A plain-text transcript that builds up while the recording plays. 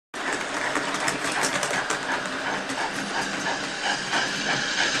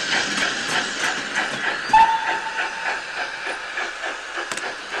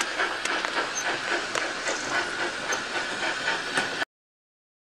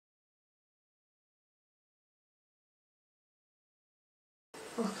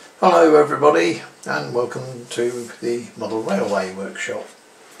Hello everybody and welcome to the Model Railway Workshop,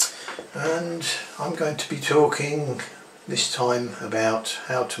 and I'm going to be talking this time about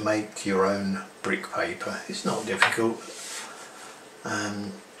how to make your own brick paper. It's not difficult.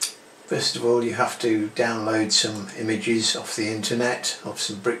 First of all, you have to download some images off the internet of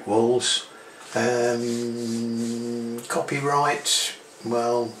some brick walls. Copyright,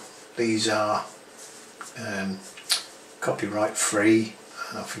 well, these are copyright free.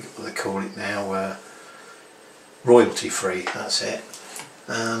 I forget what they call it now, royalty free, that's it.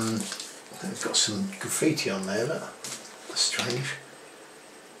 They've got some graffiti on there, look, that's strange.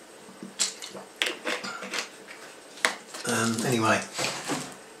 Anyway,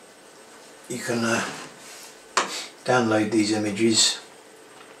 you can download these images.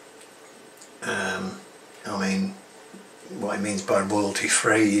 I mean, what it means by royalty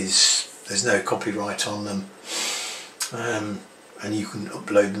free is there's no copyright on them. And you can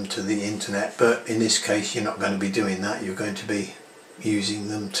upload them to the internet, but in this case you're not going to be doing that. You're going to be using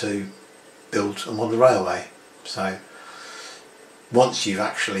them to build a model railway. So once you've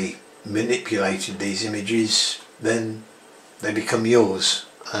actually manipulated these images, then they become yours.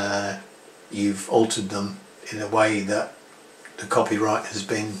 You've altered them in a way that the copyright has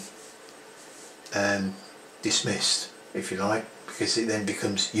been dismissed, if you like, because it then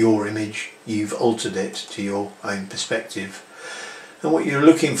becomes your image. You've altered it to your own perspective. And what you're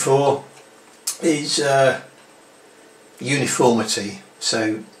looking for is uniformity.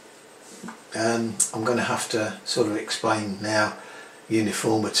 So I'm going to have to sort of explain now.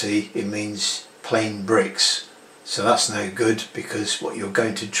 Uniformity, it means plain bricks. So that's no good, because what you're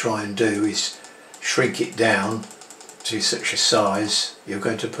going to try and do is shrink it down to such a size. You're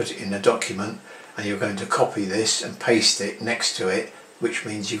going to put it in a document and you're going to copy this and paste it next to it, which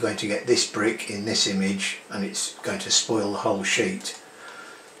means you're going to get this brick in this image and it's going to spoil the whole sheet.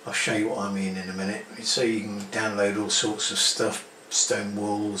 I'll show you what I mean in a minute. So you can download all sorts of stuff, stone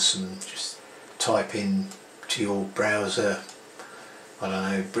walls, and just type in to your browser, I don't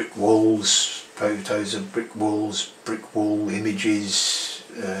know, brick walls, photos of brick walls, brick wall images,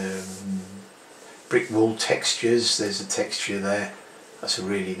 brick wall textures. There's a texture there, that's a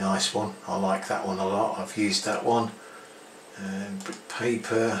really nice one. I like that one a lot, I've used that one. Brick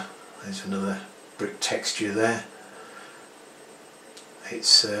paper, there's another brick texture there.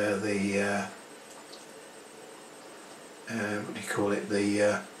 It's what do you call it,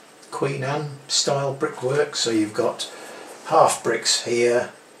 the Queen Anne style brickwork. So you've got half bricks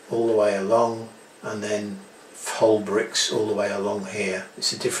here all the way along, and then whole bricks all the way along here.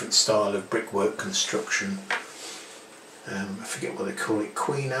 It's a different style of brickwork construction. I forget what they call it,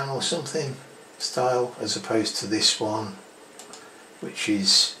 Queen Anne or something style, as opposed to this one, which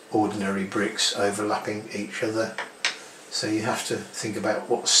is ordinary bricks overlapping each other. So you have to think about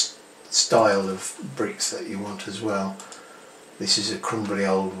what style of bricks that you want as well. This is a crumbly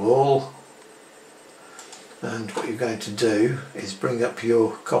old wall, and what you're going to do is bring up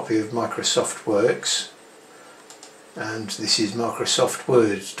your copy of Microsoft Works, and this is Microsoft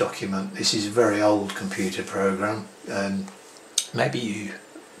Word document. This is a very old computer program, and maybe you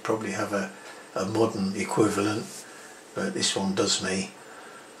probably have a modern equivalent, but this one does me.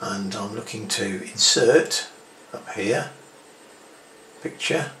 And I'm looking to insert up here,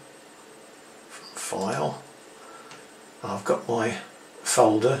 picture from file. I've got my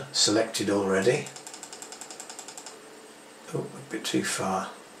folder selected already. Oh, a bit too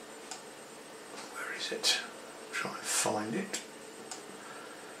far. Where is it? Try and find it.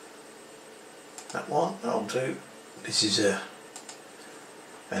 That one, that'll do. This is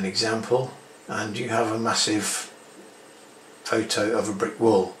an example, and you have a massive photo of a brick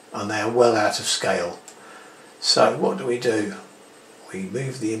wall, and they are well out of scale. So what do? We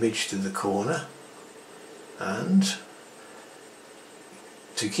move the image to the corner, and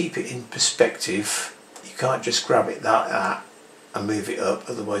to keep it in perspective, you can't just grab it like that and move it up,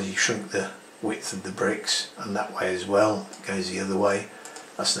 otherwise you shrink the width of the bricks, and that way as well, it goes the other way.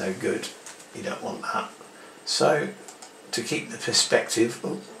 That's no good, you don't want that. So to keep the perspective,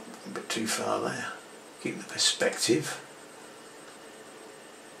 oh, a bit too far there, keep the perspective.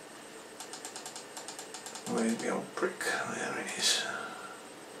 Where's the old brick? There it is.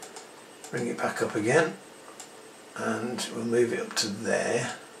 Bring it back up again, and we'll move it up to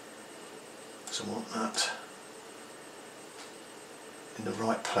there. So I want that in the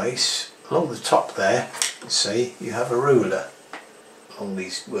right place. Along the top there, you see, you have a ruler along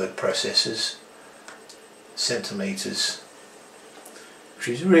these word processors, centimetres, which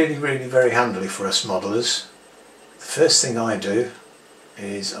is really very handy for us modelers. The first thing I do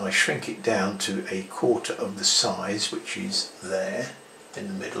is I shrink it down to 1/4 of the size, which is there, in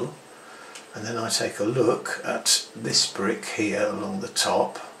the middle, and then I take a look at this brick here along the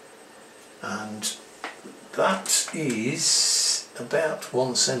top, and that is about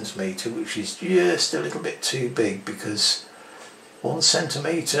 1 centimetre, which is just a little bit too big, because 1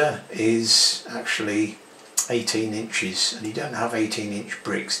 centimetre is actually 18 inches, and you don't have 18-inch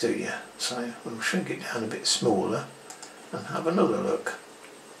bricks, do you? So we'll shrink it down a bit smaller and have another look.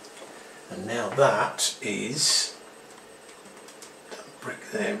 And now that is, that brick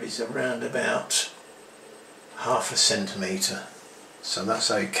there is around about 1/2 centimetre, so that's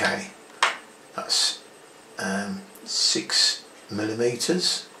okay. That's 6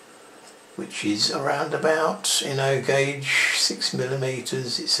 millimeters, which is around about, in O gauge, 6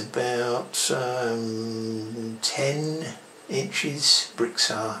 millimeters, it's about 10 inches.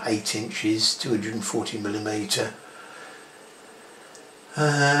 Bricks are 8 inches, 240 millimeter.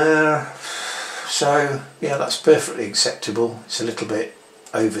 So yeah, that's perfectly acceptable. It's a little bit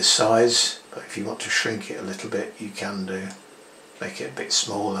oversized, but if you want to shrink it a little bit, you can do. Make it a bit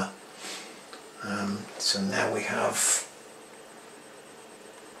smaller. So now we have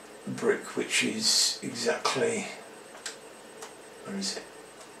brick which is exactly, where is it?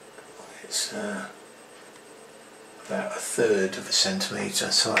 It's about 1/3 of a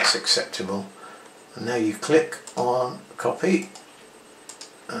centimetre, so that's acceptable. And now you click on copy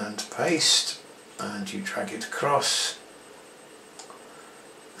and paste, and you drag it across,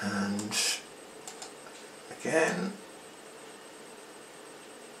 and again,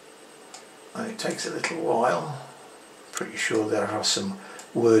 and it takes a little while. Pretty sure there are some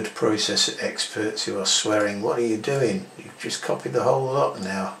word processor experts who are swearing, what are you doing? You've just copied the whole lot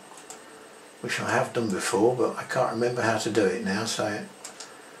now. Which I have done before, but I can't remember how to do it now, so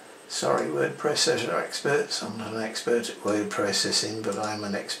sorry word processor experts. I'm not an expert at word processing, but I'm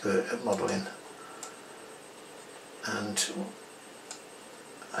an expert at modelling. And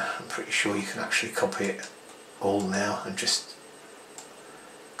I'm pretty sure you can actually copy it all now and just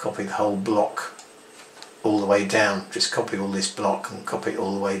copy the whole block all the way down. Just copy all this block and copy it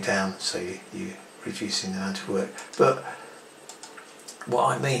all the way down, so you're reducing the amount of work. But what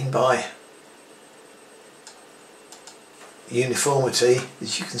I mean by uniformity,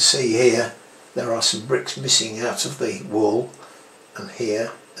 as you can see here, there are some bricks missing out of the wall, and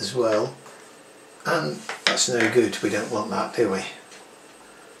here as well, and that's no good. We don't want that, do we?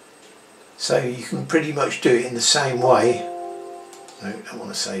 So you can pretty much do it in the same way. No, don't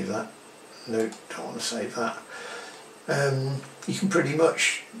want to save that. No, don't want to save that. You can pretty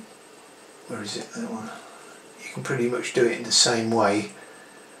much, where is it, that one? You can pretty much do it in the same way.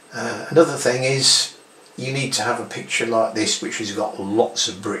 Another thing is, you need to have a picture like this which has got lots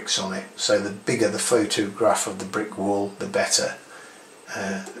of bricks on it, so the bigger the photograph of the brick wall, the better.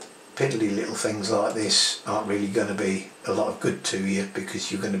 Piddly little things like this aren't really going to be a lot of good to you,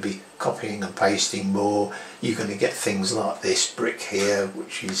 because you're going to be copying and pasting more. You're going to get things like this brick here,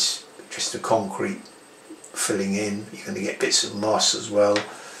 which is just a concrete filling in. You're going to get bits of moss as well,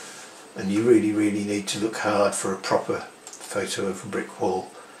 and you really need to look hard for a proper photo of a brick wall.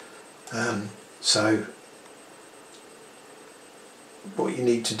 So what you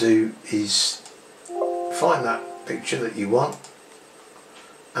need to do is find that picture that you want,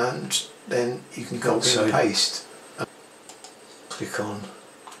 and then you can copy and paste. Click on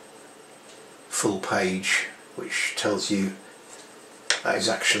full page, which tells you that is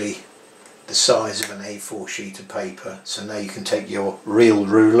actually the size of an A4 sheet of paper. So now you can take your real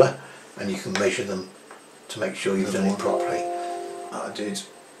ruler and you can measure them to make sure you've done it properly. I did.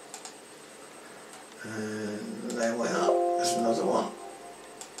 And there we are, there's another one.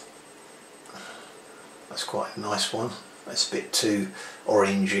 That's quite a nice one. That's a bit too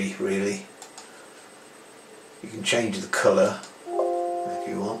orangey really. You can change the colour if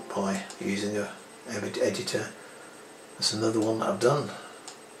you want by using a editor. That's another one that I've done.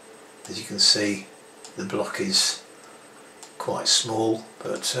 As you can see, the block is quite small,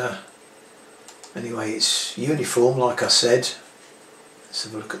 but anyway, it's uniform like I said. Let's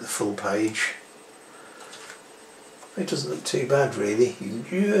have a look at the full page. It doesn't look too bad really. You can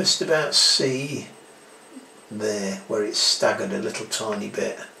just about see there where it's staggered a little tiny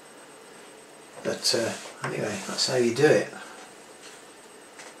bit, but anyway, that's how you do it.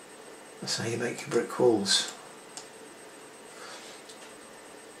 That's how you make your brick walls.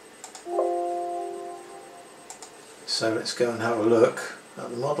 So let's go and have a look at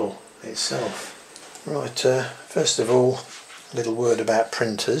the model itself. Right, first of all, a little word about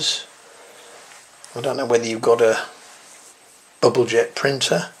printers. I don't know whether you've got a bubble jet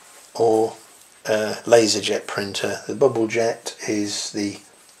printer or a laser jet printer. The bubble jet is the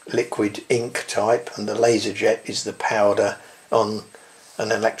liquid ink type, and the laser jet is the powder on an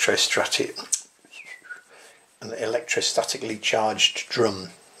electrostatically charged drum,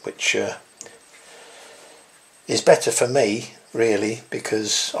 which is better for me really,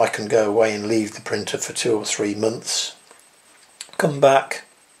 because I can go away and leave the printer for 2 or 3 months, come back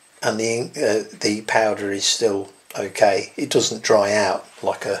and the powder is still okay. It doesn't dry out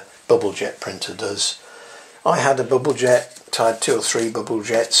like a bubble jet printer does. I had a bubble jet, I had 2 or 3 bubble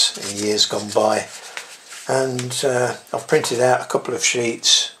jets in years gone by, and I've printed out a couple of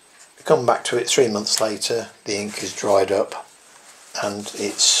sheets, come back to it 3 months later, the ink is dried up, and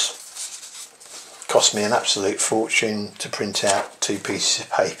it's cost me an absolute fortune to print out 2 pieces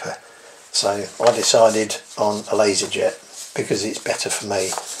of paper. So I decided on a LaserJet because it's better for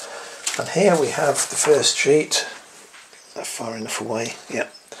me. And here we have the first sheet, far enough away,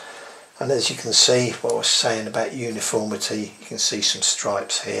 yep. And as you can see, what I was saying about uniformity, you can see some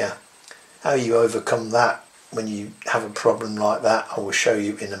stripes here. How you overcome that when you have a problem like that, I will show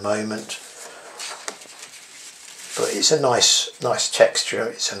you in a moment. But it's a nice texture.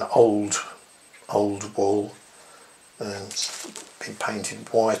 It's an old wall, and it's been painted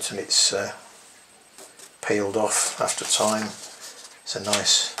white, and it's peeled off after time. It's a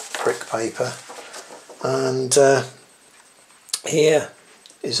nice brick paper, and here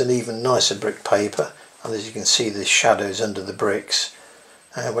is an even nicer brick paper, and as you can see the shadows under the bricks.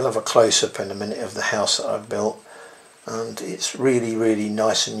 We'll have a close-up in a minute of the house that I've built, and it's really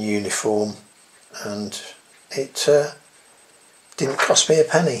nice and uniform, and it didn't cost me a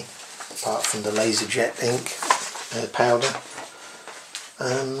penny apart from the LaserJet ink powder.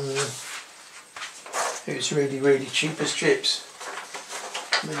 It was really cheap as chips.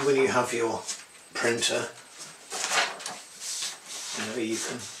 I mean, when you have your printer, you know, you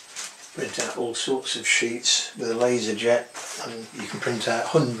can print out all sorts of sheets with a LaserJet, and you can print out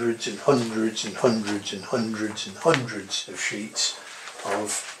hundreds and hundreds and hundreds and hundreds and hundreds of sheets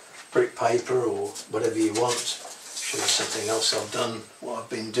of brick paper or whatever you want. Show you something else I've done, what I've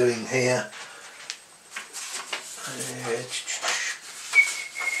been doing here.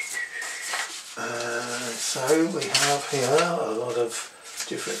 So we have here a lot of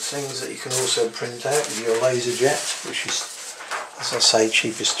different things that you can also print out with your LaserJet, which is, as I say,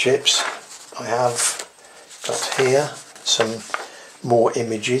 cheap as chips. I have got here some more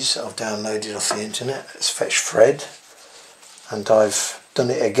images I've downloaded off the internet. It's Fetch Fred, and I've done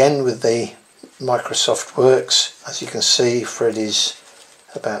it again with the Microsoft Works. As you can see, Fred is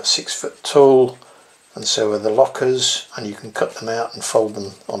about 6 foot tall, and so are the lockers, and you can cut them out and fold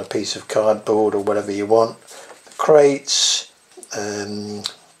them on a piece of cardboard or whatever you want. The crates,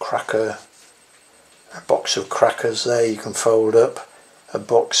 cracker, a box of crackers there you can fold up, a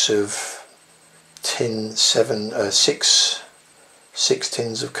box of six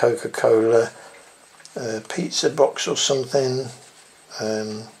tins of Coca-Cola, a pizza box or something,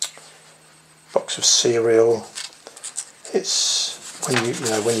 box of cereal. It's when you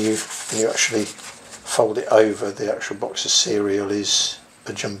actually fold it over, the actual box of cereal is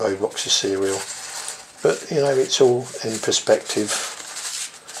a jumbo box of cereal. But you know, it's all in perspective,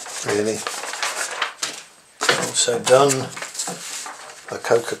 really. Also done a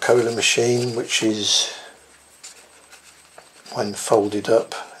Coca-Cola machine, which is, when folded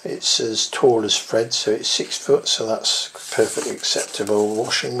up, it's as tall as Fred, so it's 6 foot, so that's perfectly acceptable.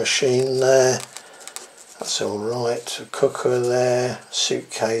 Washing machine there, that's all right. A cooker there,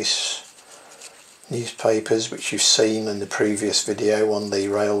 suitcase, newspapers, which you've seen in the previous video on the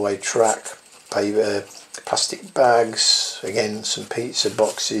railway track, paper, plastic bags, again some pizza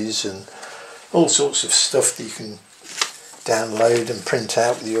boxes, and all sorts of stuff that you can download and print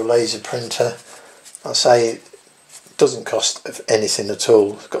out with your laser printer. I say it doesn't cost anything at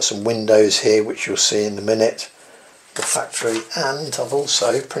all. I've got some windows here which you'll see in a minute, the factory, and I've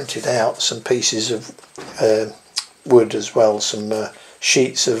also printed out some pieces of wood as well, some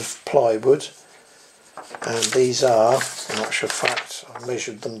sheets of plywood, and these are, in actual fact, I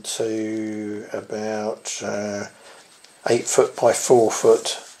measured them to about 8 foot by 4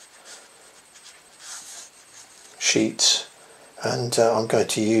 foot sheets, and I'm going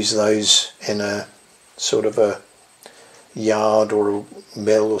to use those in a sort of a yard or a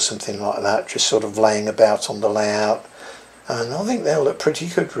mill or something like that, just sort of laying about on the layout, and I think they'll look pretty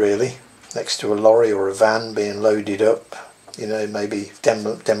good really, next to a lorry or a van being loaded up, you know, maybe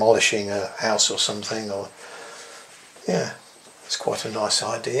demolishing a house or something, or yeah, it's quite a nice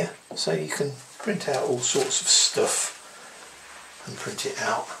idea. So you can print out all sorts of stuff and print it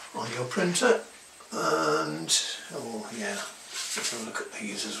out on your printer. And oh yeah, let's have a look at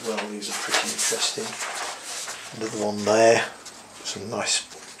these as well. These are pretty interesting. Another one there, some nice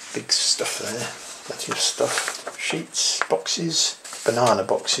big stuff there, plenty of stuff, sheets, boxes, banana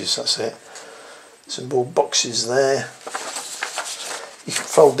boxes, that's it. Some more boxes there. You can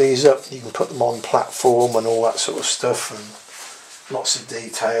fold these up, you can put them on platform and all that sort of stuff, and lots of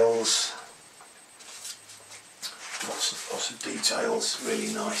details. Lots of details,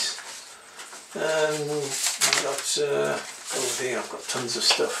 really nice. I've got over here, I've got tons of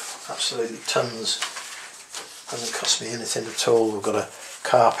stuff, absolutely tons. Hasn't cost me anything at all. We've got a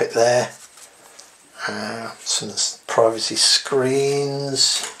carpet there, some privacy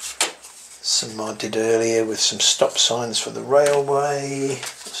screens, some I did earlier with some stop signs for the railway,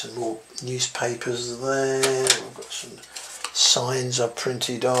 some more newspapers there, I've got some signs I've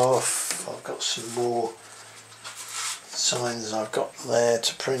printed off, I've got some more signs I've got there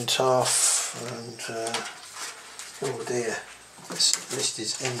to print off, and oh dear, this list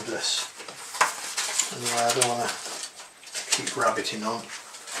is endless. Anyway, I don't want to keep rabbiting on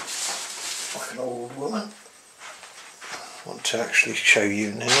like an old woman. I want to actually show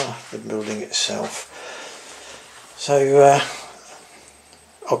you now the building itself. So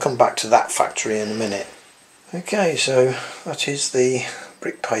I'll come back to that factory in a minute. Okay, so that is the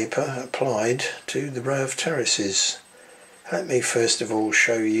brick paper applied to the row of terraces. Let me first of all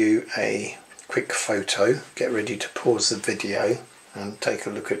show you a quick photo. Get ready to pause the video and take a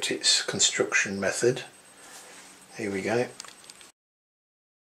look at its construction method. Here we go.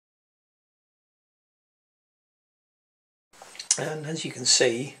 And as you can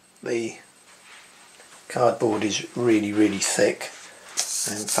see, the cardboard is really thick,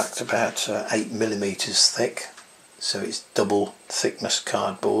 in fact about 8mm thick, so it's double thickness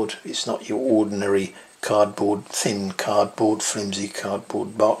cardboard. It's not your ordinary cardboard, thin cardboard, flimsy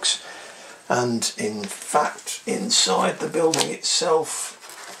cardboard box. And in fact, inside the building itself,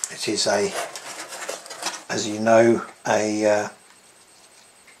 it is a, as you know, a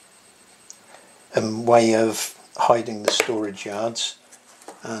way of hiding the storage yards.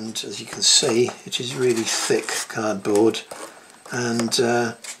 And as you can see, it is really thick cardboard, and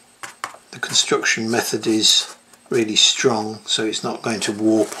the construction method is really strong, so it's not going to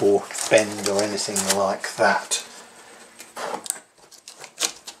warp or bend or anything like that.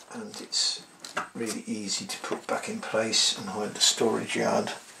 And it's really easy to put back in place and hide the storage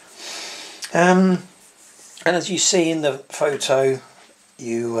yard. And as you see in the photo,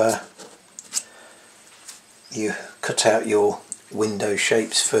 you cut out your window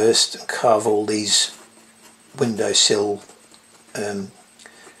shapes first and carve all these windowsill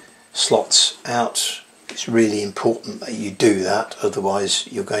slots out. It's really important that you do that, otherwise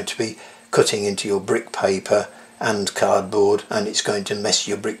you're going to be cutting into your brick paper and cardboard, and it's going to mess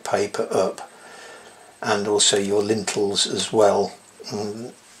your brick paper up, and also your lintels as well.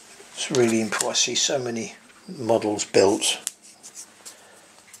 And it's really important. I see so many models built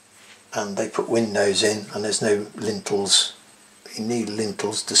and they put windows in and there's no lintels. You need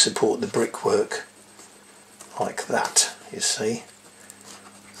lintels to support the brickwork like that, you see,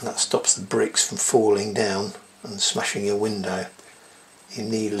 and that stops the bricks from falling down and smashing your window. You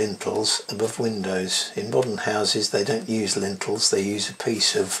need lintels above windows. In modern houses they don't use lintels, they use a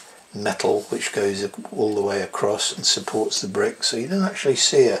piece of metal which goes all the way across and supports the brick, so you don't actually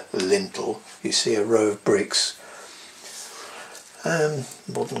see a lintel, you see a row of bricks.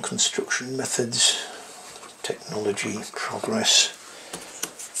 Modern construction methods, technology, progress.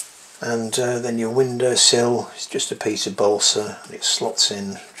 And then your windowsill is just a piece of balsa and it slots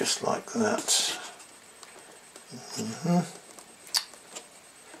in just like that.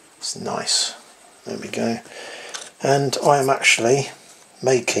 It's nice. There we go. And I am actually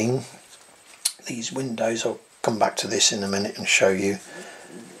making these windows, I'll come back to this in a minute and show you,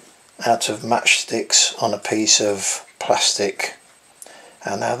 out of matchsticks on a piece of plastic.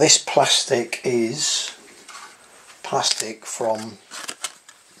 And now this plastic is plastic from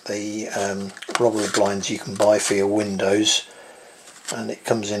the roller blinds you can buy for your windows, and it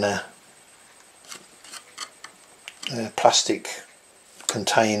comes in a plastic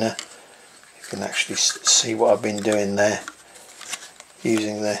container. You can actually see what I've been doing there,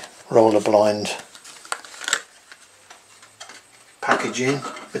 using the roller blind packaging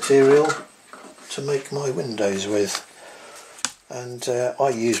material to make my windows with. And I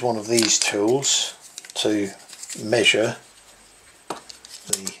use one of these tools to measure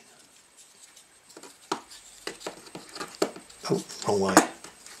the, oh, wrong way, I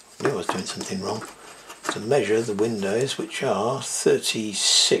knew I was doing something wrong, to measure the windows, which are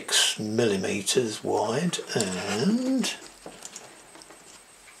 36mm wide and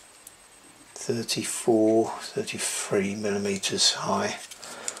 33mm high,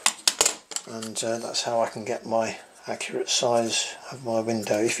 and that's how I can get my accurate size of my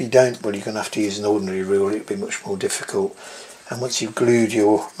window. If you don't, well, you're going to have to use an ordinary rule, it'll be much more difficult. And once you've glued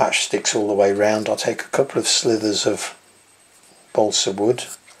your matchsticks all the way round, I'll take a couple of slithers of balsa wood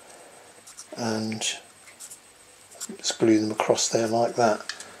and just glue them across there like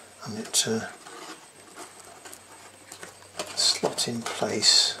that, and it slot in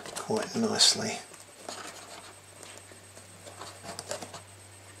place quite nicely.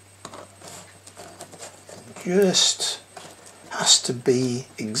 Just has to be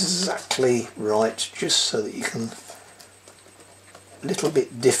exactly right, just so that you can, a little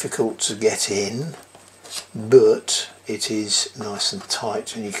bit difficult to get in, but it is nice and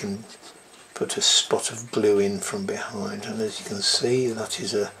tight, and you can put a spot of glue in from behind. And as you can see, that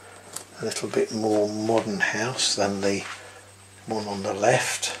is a little bit more modern house than the one on the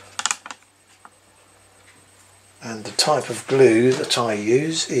left. And the type of glue that I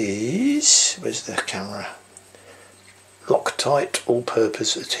use is, where's the camera? Loctite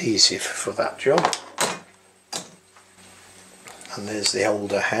all-purpose adhesive for that job. And there's the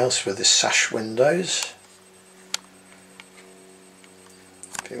older house with the sash windows.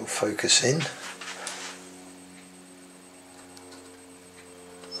 If it'll focus in.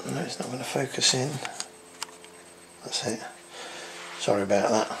 No, it's not going to focus in. That's it. Sorry about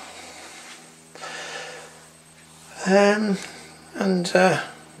that. I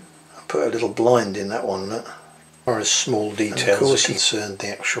put a little blind in that one. As far as small details are concerned, the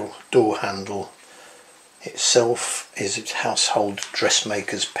actual door handle itself is its household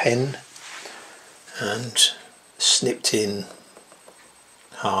dressmaker's pen, and snipped in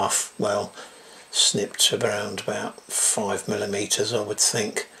half, well, snipped around about 5mm I would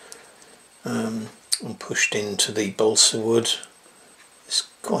think, and pushed into the balsa wood. It's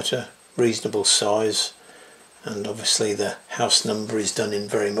quite a reasonable size, and obviously the house number is done in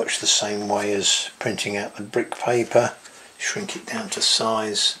very much the same way as printing out the brick paper. Shrink it down to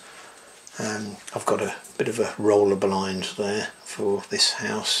size. I've got a bit of a roller blind there for this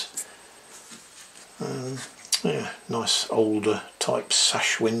house. Yeah, nice older type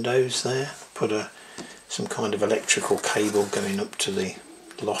sash windows there. Put some kind of electrical cable going up to the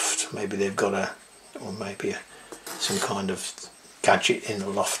loft. Maybe they've got some kind of gadget in the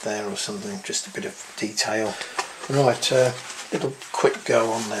loft there or something, just a bit of detail. Right, little quick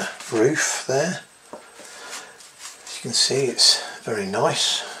go on the roof there. As you can see, it's very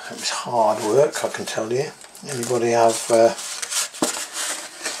nice. It was hard work, I can tell you. Anybody have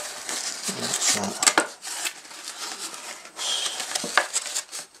what's that?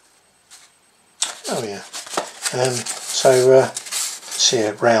 Oh yeah. See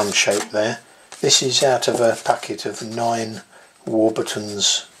a round shape there. This is out of a packet of 9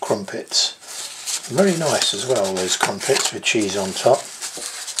 Warburton's crumpets. Very nice as well, those crumpets with cheese on top.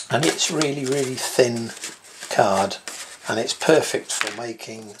 And it's really thin card, and it's perfect for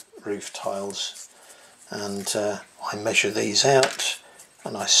making roof tiles. And I measure these out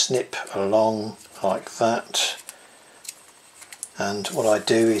and I snip along like that. And what I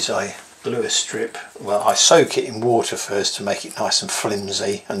do is I glue a strip, well, I soak it in water first to make it nice and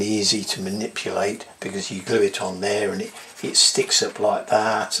flimsy and easy to manipulate, because you glue it on there and it sticks up like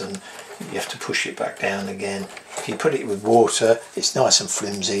that, and you have to push it back down again. If you put it with water, it's nice and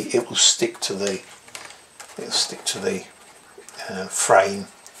flimsy. It will stick to the frame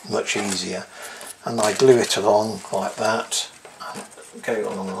much easier. And I glue it along like that, and go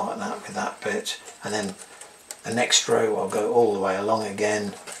along like that with that bit, and then the next row I'll go all the way along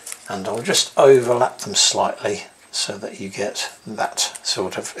again, and I'll just overlap them slightly so that you get that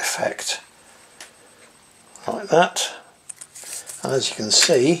sort of effect, like that. And as you can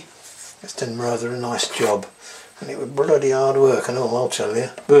see, it's done rather a nice job, and it was bloody hard work, I know, I'll tell you,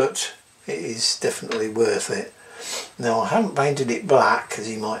 but it is definitely worth it. Now, I haven't painted it black as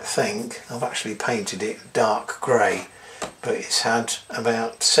you might think. I've actually painted it dark grey, but it's had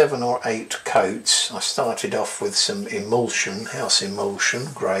about 7 or 8 coats. I started off with some emulsion, house emulsion,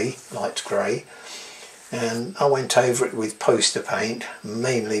 grey, light grey, and I went over it with poster paint,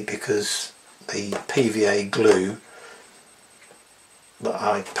 mainly because the PVA glue that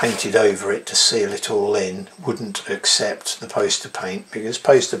I painted over it to seal it all in wouldn't accept the poster paint, because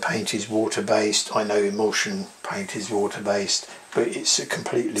poster paint is water based. I know emulsion paint is water based, but it's a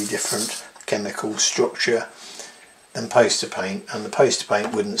completely different chemical structure than poster paint, and the poster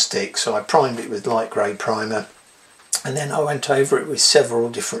paint wouldn't stick. So I primed it with light grey primer, and then I went over it with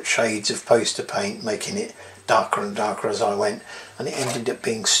several different shades of poster paint, making it darker and darker as I went, and it ended up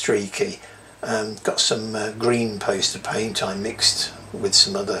being streaky. Got some green poster paint I mixed with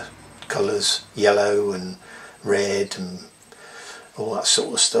some other colours, yellow and red and all that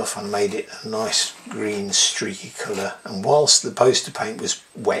sort of stuff, and made it a nice green streaky colour. And whilst the poster paint was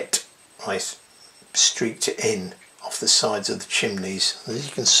wet, I streaked it in off the sides of the chimneys. As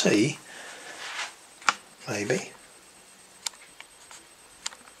you can see, maybe,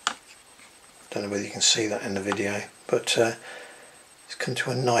 don't know whether you can see that in the video, but it's come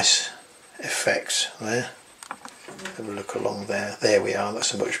to a nice effect there. Have a look along there. There we are,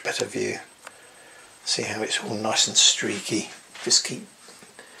 that's a much better view. See how it's all nice and streaky. Just keep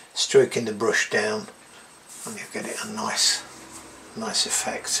stroking the brush down and you get it a nice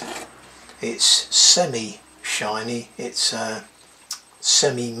effect. It's semi-shiny, it's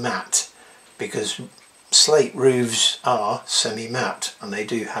semi-matte, because slate roofs are semi-matte and they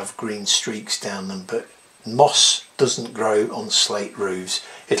do have green streaks down them, but moss doesn't grow on slate roofs.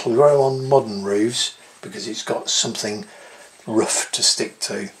 It'll grow on modern roofs because it's got something rough to stick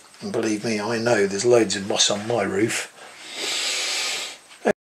to, and believe me, I know there's loads of moss on my roof.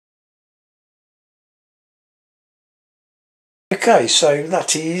 Okay, so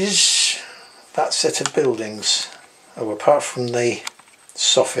that is that set of buildings. Oh, apart from the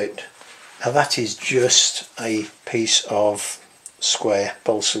soffit, now that is just a piece of square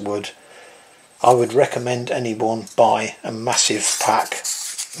balsa wood. I would recommend anyone buy a massive pack,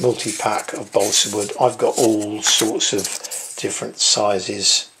 multi-pack of balsa wood. I've got all sorts of different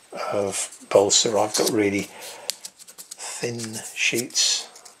sizes of balsa. I've got really thin sheets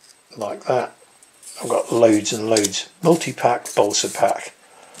like that. I've got loads and loads. Multi-pack, balsa pack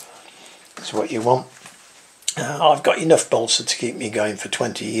is what you want. I've got enough balsa to keep me going for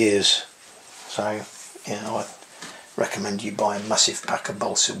 20 years. So, you know, I recommend you buy a massive pack of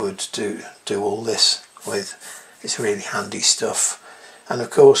balsa wood to do all this with. It's really handy stuff. And of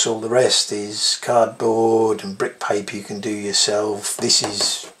course all the rest is cardboard and brick paper you can do yourself. This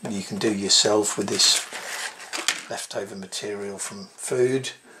is, you can do yourself with this leftover material from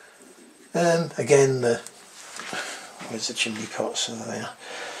food. Again, where's the chimney pots? Oh, there.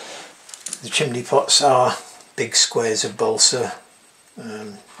 The chimney pots are big squares of balsa.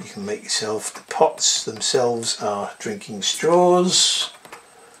 You can make yourself. The pots themselves are drinking straws.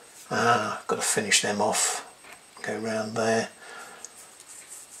 I've got to finish them off. Go round there.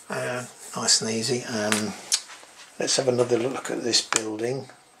 Nice and easy. Let's have another look at this building,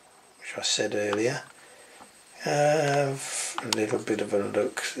 which I said earlier. Have a little bit of a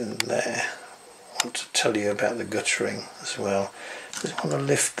look in there. I want to tell you about the guttering as well. Just want to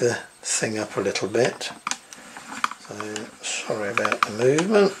lift the thing up a little bit. So sorry about the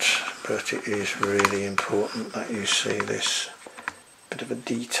movement, but it is really important that you see this bit of a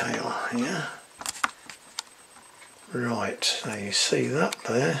detail here. Right, so you see that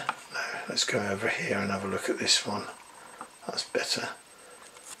there. Now, let's go over here and have a look at this one. That's better.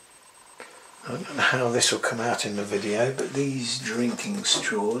 I don't know how this will come out in the video, but these drinking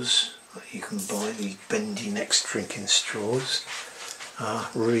straws that you can buy, these bendy neck drinking straws, are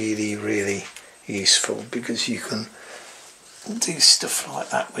really, really useful because you can do stuff like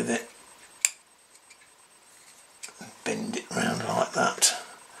that with it. Bend it round like that.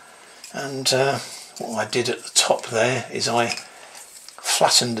 And what I did at the top there is I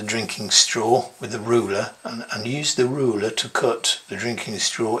flattened the drinking straw with a ruler and used the ruler to cut the drinking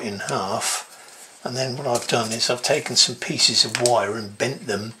straw in half. And then what I've done is I've taken some pieces of wire and bent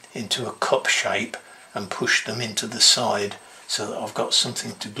them into a cup shape and pushed them into the side so that I've got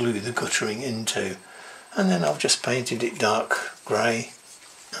something to glue the guttering into. And then I've just painted it dark grey,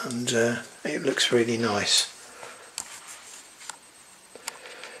 and it looks really nice.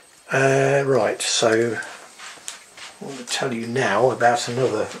 Right, so I want to tell you now about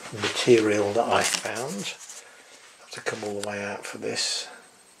another material that I found. I have to come all the way out for this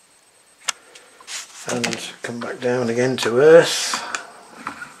and come back down again to earth,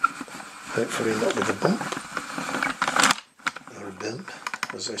 hopefully not with a bump or a bump,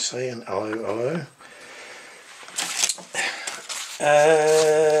 as they say, and hello.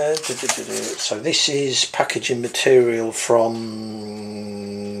 So this is packaging material from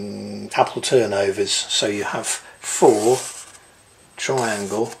apple turnovers. So you have 4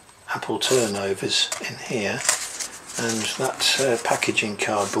 triangle apple turnovers in here, and that packaging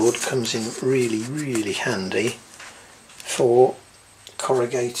cardboard comes in really, really handy for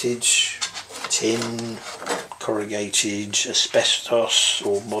corrugated tin, corrugated asbestos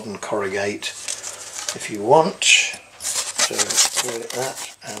or modern corrugate if you want to call it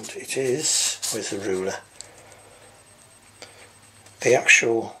that, and it is with the ruler. The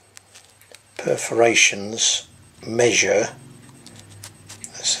actual perforations measure,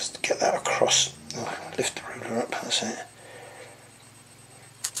 let's just get that across, lift the ruler up, that's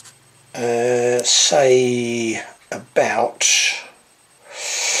it, say about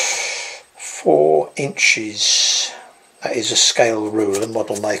 4 inches. That is a scale rule, a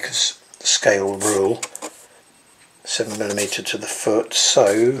model maker's scale rule. 7mm to the foot,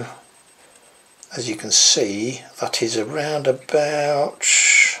 so as you can see that is around about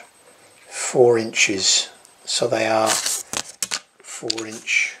 4 inches, so they are 4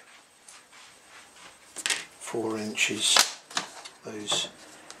 inches those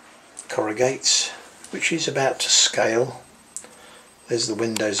corrugates, which is about to scale. There's the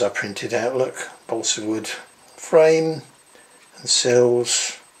windows I printed out, look, balsa wood frame and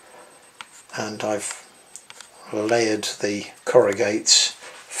sills, and I've layered the corrugates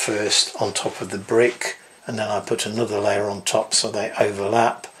first on top of the brick, and then I put another layer on top so they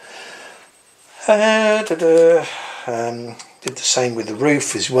overlap. Did the same with the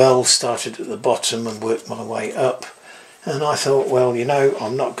roof as well, started at the bottom and worked my way up, and I thought, well, you know,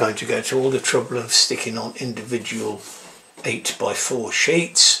 I'm not going to go to all the trouble of sticking on individual 8x4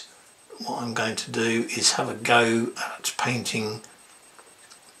 sheets. What I'm going to do is have a go at painting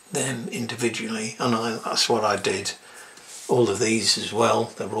them individually, and that's what I did. All of these as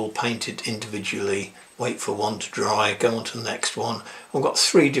well, they're all painted individually, wait for one to dry, go on to the next one. I've got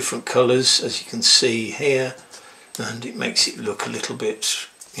 3 different colours, as you can see here, and it makes it look a little bit,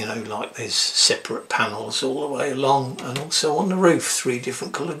 you know, like there's separate panels all the way along, and also on the roof 3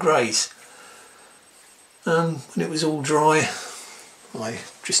 different coloured greys. When it was all dry, I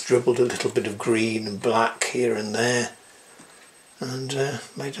just dribbled a little bit of green and black here and there, and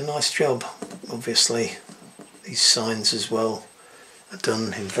made a nice job. Obviously these signs as well are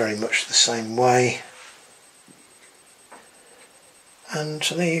done in very much the same way, and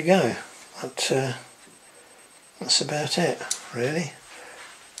there you go. That's about it really.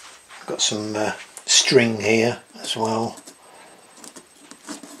 I've got some string here as well.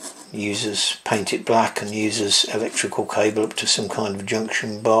 Uses paint it black and uses electrical cable up to some kind of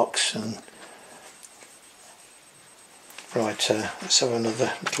junction box. And right, let's have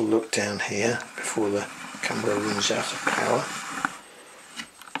another little look down here before the camera runs out of power.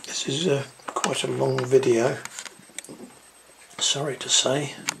 This is quite a long video, sorry to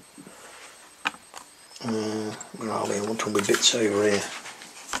say. Where are we? I want all the bits over here.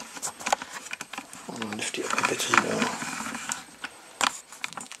 I'll lift it up a bit as well.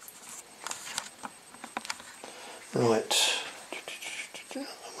 Right,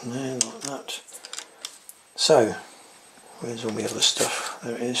 there, like that. So, where's all the other stuff?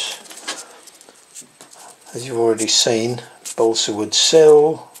 There it is. As you've already seen, balsa wood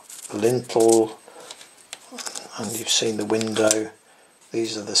sill, lintel, and you've seen the window.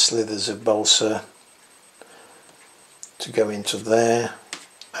 These are the slithers of balsa to go into there,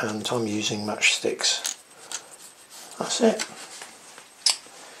 and I'm using matchsticks. That's it.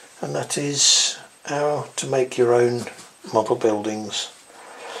 And that is how to make your own model buildings.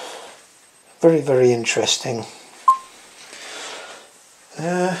 Very, very interesting.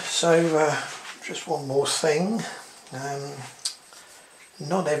 Just one more thing.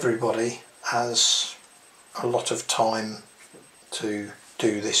 Not everybody has a lot of time to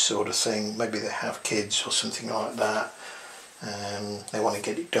do this sort of thing. Maybe they have kids or something like that. They want to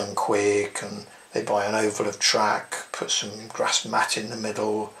get it done quick, and they buy an oval of track, put some grass mat in the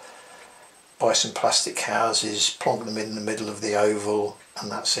middle, buy some plastic houses, plonk them in the middle of the oval,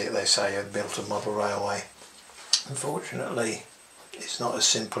 and that's it. They say I've built a model railway. Unfortunately, it's not as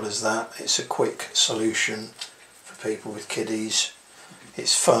simple as that. It's a quick solution for people with kiddies.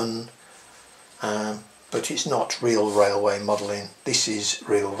 It's fun, but it's not real railway modelling. This is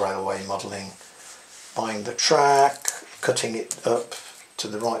real railway modelling. Buying the track, cutting it up to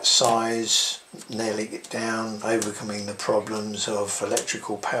the right size, nailing it down, overcoming the problems of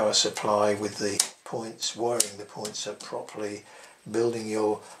electrical power supply with the points, wiring the points up properly, building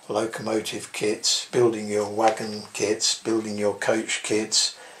your locomotive kits, building your wagon kits, building your coach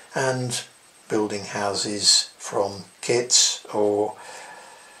kits, and building houses from kits or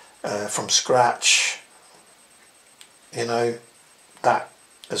from scratch. You know, that,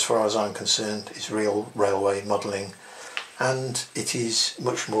 as far as I'm concerned, is real railway modelling. And it is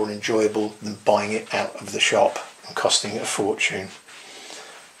much more enjoyable than buying it out of the shop and costing a fortune.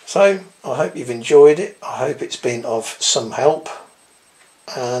 So I hope you've enjoyed it. I hope it's been of some help,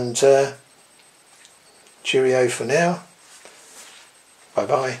 and cheerio for now. Bye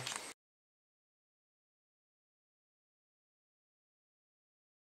bye.